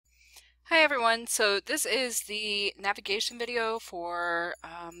Hi everyone, so this is the navigation video for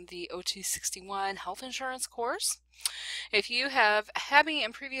the OT061 health insurance course. If you have had me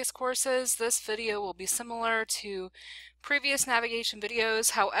in previous courses, this video will be similar to previous navigation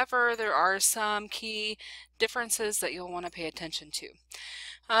videos. However, there are some key differences that you'll want to pay attention to.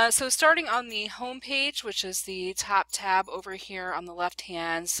 So starting on the home page, which is the top tab over here on the left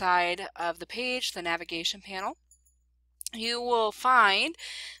hand side of the page, the navigation panel, you will find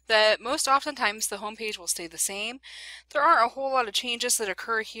that most oftentimes the home page will stay the same. There aren't a whole lot of changes that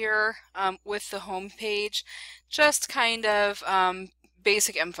occur here with the home page, just kind of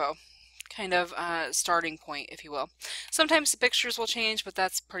basic info, kind of starting point, if you will. Sometimes the pictures will change, but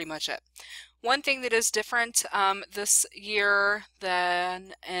that's pretty much it. One thing that is different this year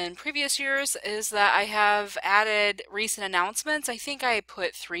than in previous years is that I have added recent announcements. I think I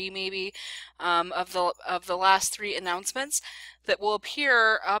put 3 maybe of the last 3 announcements that will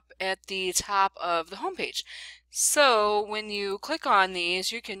appear up at the top of the homepage. So when you click on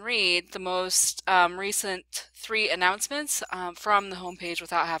these, you can read the most recent 3 announcements from the homepage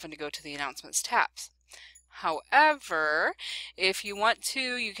without having to go to the announcements tabs. However, if you want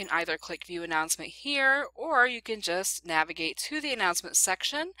to, you can either click View Announcement here, or you can just navigate to the Announcements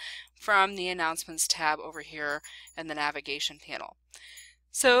section from the Announcements tab over here in the navigation panel.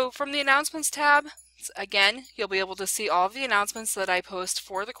 So from the Announcements tab, again, you'll be able to see all of the announcements that I post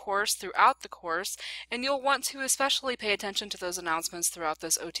for the course throughout the course, and you'll want to especially pay attention to those announcements throughout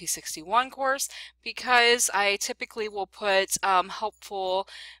this OT061 course, because I typically will put helpful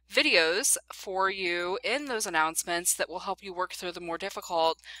videos for you in those announcements that will help you work through the more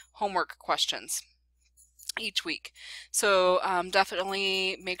difficult homework questions each week. So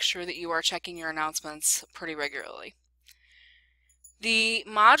definitely make sure that you are checking your announcements pretty regularly. The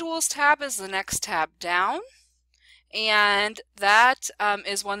Modules tab is the next tab down, and that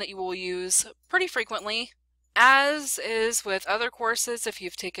is one that you will use pretty frequently. As is with other courses, if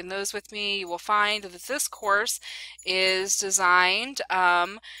you've taken those with me, you will find that this course is designed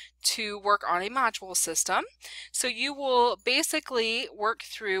to work on a module system. So you will basically work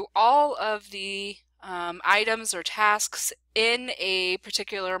through all of the items or tasks in a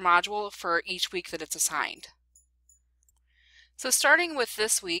particular module for each week that it's assigned. So starting with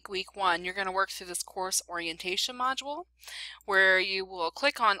this week, week 1, you're going to work through this course orientation module, where you will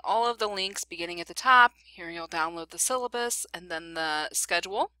click on all of the links beginning at the top. Here you'll download the syllabus and then the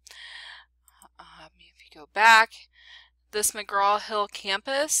schedule. If you go back, this McGraw-Hill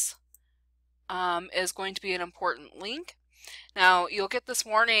campus is going to be an important link. Now, you'll get this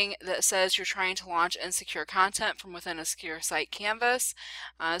warning that says you're trying to launch insecure content from within a secure site canvas.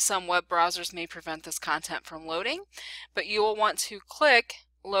 Some web browsers may prevent this content from loading, but you will want to click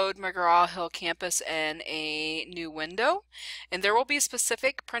Load McGraw-Hill Campus in a new window, and there will be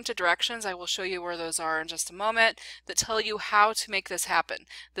specific printed directions, I will show you where those are in just a moment, that tell you how to make this happen.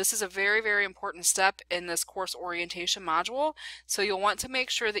 This is a very, very important step in this course orientation module, so you'll want to make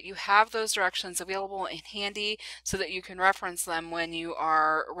sure that you have those directions available and handy so that you can reference them when you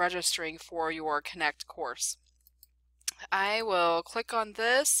are registering for your Connect course. I will click on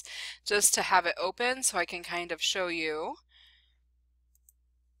this just to have it open so I can kind of show you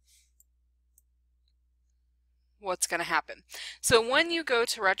what's going to happen. So when you go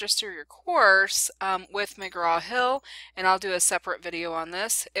to register your course with McGraw-Hill, and I'll do a separate video on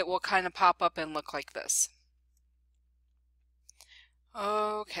this, it will kind of pop up and look like this.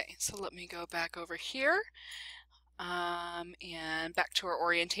 Okay, so let me go back over here and back to our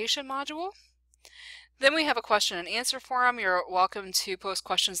orientation module. Then we have a question and answer forum. You're welcome to post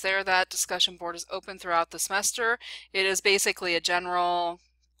questions there. That discussion board is open throughout the semester. It is basically a general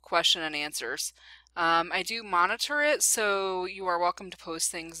question and answers. I do monitor it, so you are welcome to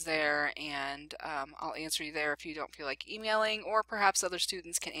post things there, and I'll answer you there if you don't feel like emailing, or perhaps other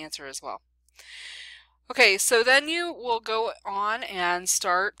students can answer as well. Okay, so then you will go on and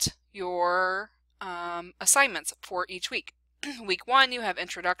start your assignments for each week. Week 1, you have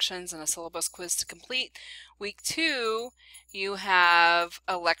introductions and a syllabus quiz to complete. Week 2, you have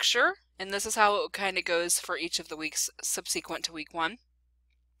a lecture, and this is how it kind of goes for each of the weeks subsequent to week 1.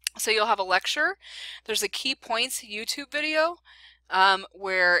 So you'll have a lecture. There's a key points YouTube video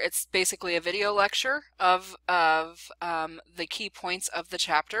where it's basically a video lecture of the key points of the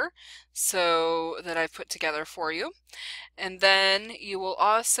chapter, so that I've put together for you. And then you will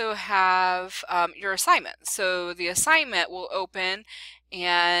also have your assignment. So the assignment will open,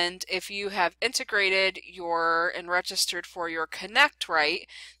 and if you have integrated and registered for your Connect right,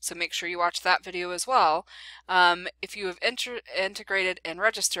 so make sure you watch that video as well. If you have integrated and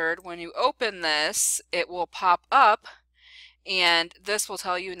registered, when you open this, it will pop up And this will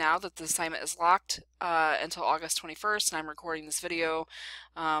tell you now that the assignment is locked until August 21st, and I'm recording this video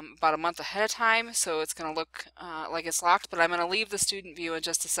about a month ahead of time, so it's going to look like it's locked, but I'm going to leave the student view in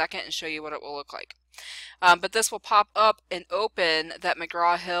just a second and show you what it will look like. But this will pop up and open that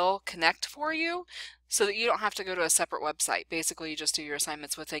McGraw-Hill Connect for you so that you don't have to go to a separate website. Basically, you just do your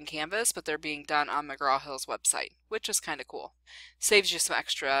assignments within Canvas, but they're being done on McGraw-Hill's website, which is kind of cool. Saves you some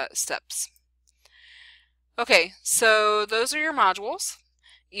extra steps. Okay, so those are your modules.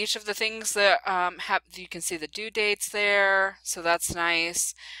 Each of the things that you can see the due dates there, so that's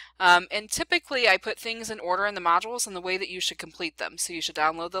nice. And typically I put things in order in the modules and the way that you should complete them. So you should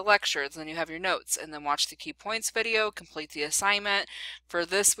download the lectures, then you have your notes, and then watch the key points video, complete the assignment for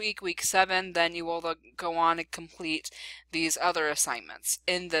this week, week 7, then you will go on and complete these other assignments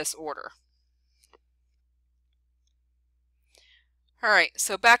in this order. Alright,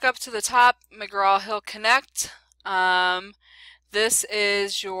 so back up to the top, McGraw-Hill Connect. This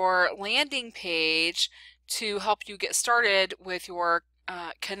is your landing page to help you get started with your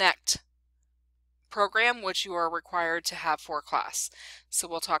Connect program, which you are required to have for class. So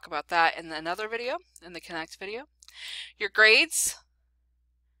we'll talk about that in another video, in the Connect video. Your grades.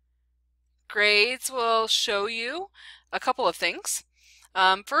 Grades will show you a couple of things.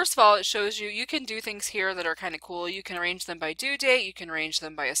 First of all, it shows you can do things here that are kind of cool. You can arrange them by due date, you can arrange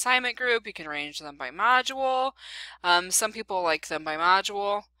them by assignment group, you can arrange them by module. Some people like them by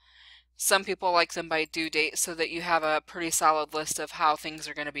module. Some people like them by due date so that you have a pretty solid list of how things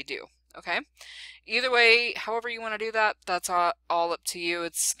are going to be due. Okay? Either way, however you want to do that, that's all up to you.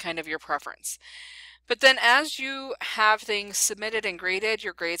 It's kind of your preference. But then as you have things submitted and graded,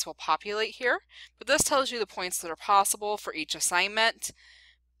 your grades will populate here. But this tells you the points that are possible for each assignment.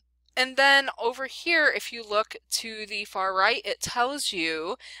 And then over here, if you look to the far right, it tells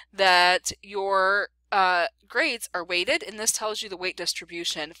you that your grades are weighted, and this tells you the weight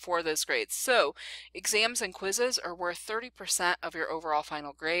distribution for those grades. So exams and quizzes are worth 30% of your overall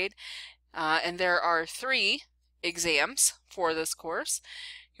final grade, and there are 3 exams for this course.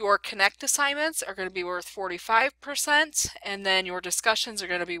 Your Connect assignments are going to be worth 45%, and then your discussions are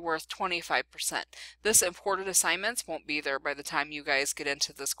going to be worth 25%. This imported assignments won't be there by the time you guys get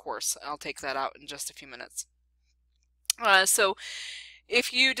into this course. I'll take that out in just a few minutes. So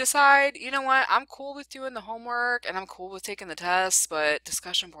if you decide, you know what, I'm cool with doing the homework and I'm cool with taking the tests, but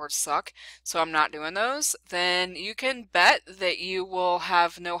discussion boards suck, so I'm not doing those, then you can bet that you will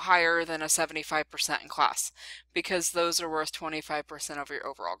have no higher than a 75% in class, because those are worth 25% of your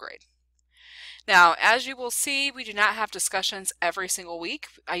overall grade. Now, as you will see, we do not have discussions every single week.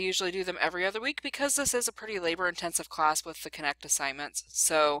 I usually do them every other week because this is a pretty labor-intensive class with the Connect assignments,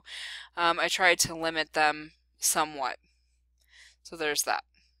 so I tried to limit them somewhat. So there's that.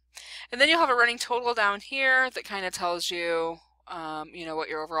 And then you'll have a running total down here that kind of tells you, you know, what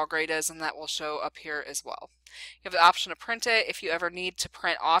your overall grade is, and that will show up here as well. You have the option to print it if you ever need to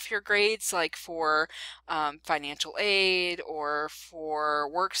print off your grades, like for financial aid or for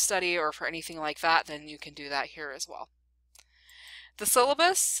work study or for anything like that, then you can do that here as well. The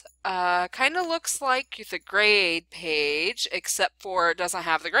syllabus kind of looks like the grade page, except for it doesn't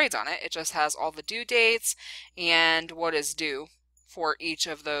have the grades on it. It just has all the due dates and what is due for each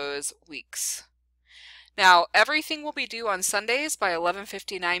of those weeks. Now, everything will be due on Sundays by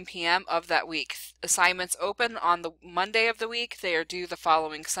 11:59 p.m. of that week. Assignments open on the Monday of the week. They are due the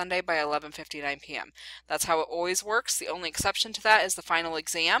following Sunday by 11:59 p.m. That's how it always works. The only exception to that is the final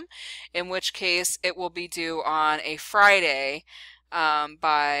exam, in which case it will be due on a Friday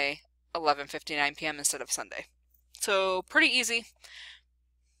by 11:59 p.m. instead of Sunday. So pretty easy.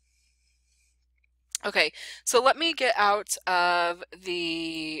 Okay, so let me get out of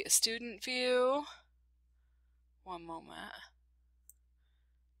the student view. One moment.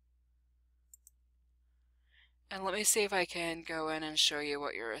 And let me see if I can go in and show you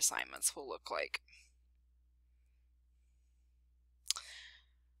what your assignments will look like.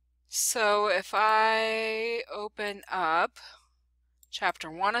 So if I open up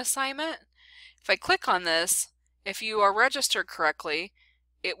Chapter 1 assignment, if I click on this, if you are registered correctly,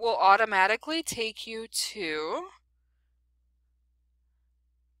 it will automatically take you to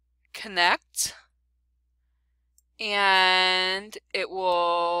Connect, and it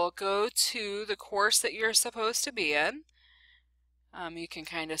will go to the course that you're supposed to be in. You can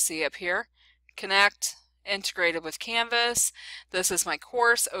kind of see up here, Connect, integrated with Canvas. This is my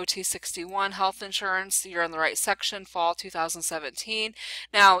course, OT061 Health Insurance. You're in the right section, Fall 2017.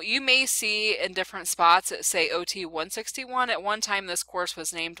 Now, you may see in different spots that say OT161. At one time, this course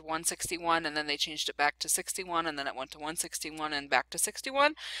was named 161, and then they changed it back to 61, and then it went to 161 and back to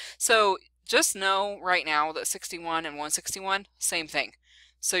 61. So just know right now that 61 and 161, same thing.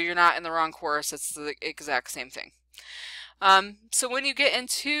 So you're not in the wrong course, it's the exact same thing. So when you get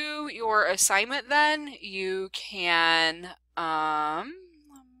into your assignment then, you can, let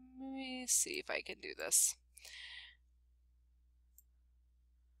me see if I can do this.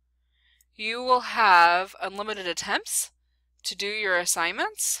 You will have unlimited attempts to do your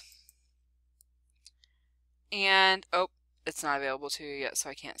assignments. And, oh, it's not available to you yet, so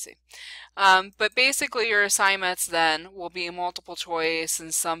I can't see. But basically your assignments then will be multiple choice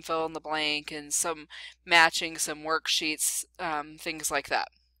and some fill in the blank and some matching, some worksheets, things like that.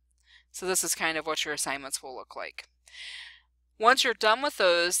 So this is kind of what your assignments will look like. Once you're done with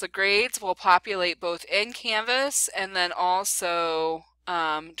those, the grades will populate both in Canvas and then also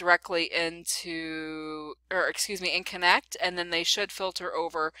directly into, or excuse me, in Connect, and then they should filter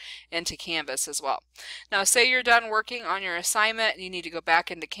over into Canvas as well. Now say you're done working on your assignment and you need to go back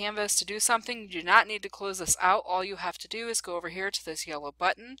into Canvas to do something. You do not need to close this out. All you have to do is go over here to this yellow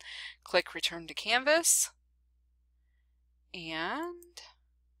button, click Return to Canvas, and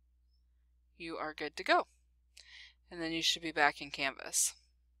you are good to go. And then you should be back in Canvas.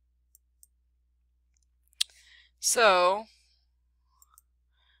 So,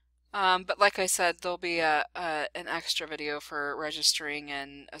 but like I said, there'll be an extra video for registering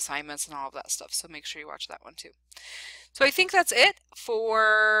and assignments and all of that stuff, so make sure you watch that one too. So I think that's it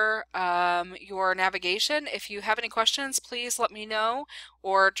for your navigation. If you have any questions, please let me know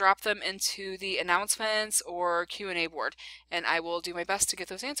or drop them into the announcements or Q&A board, and I will do my best to get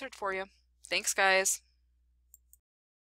those answered for you. Thanks, guys.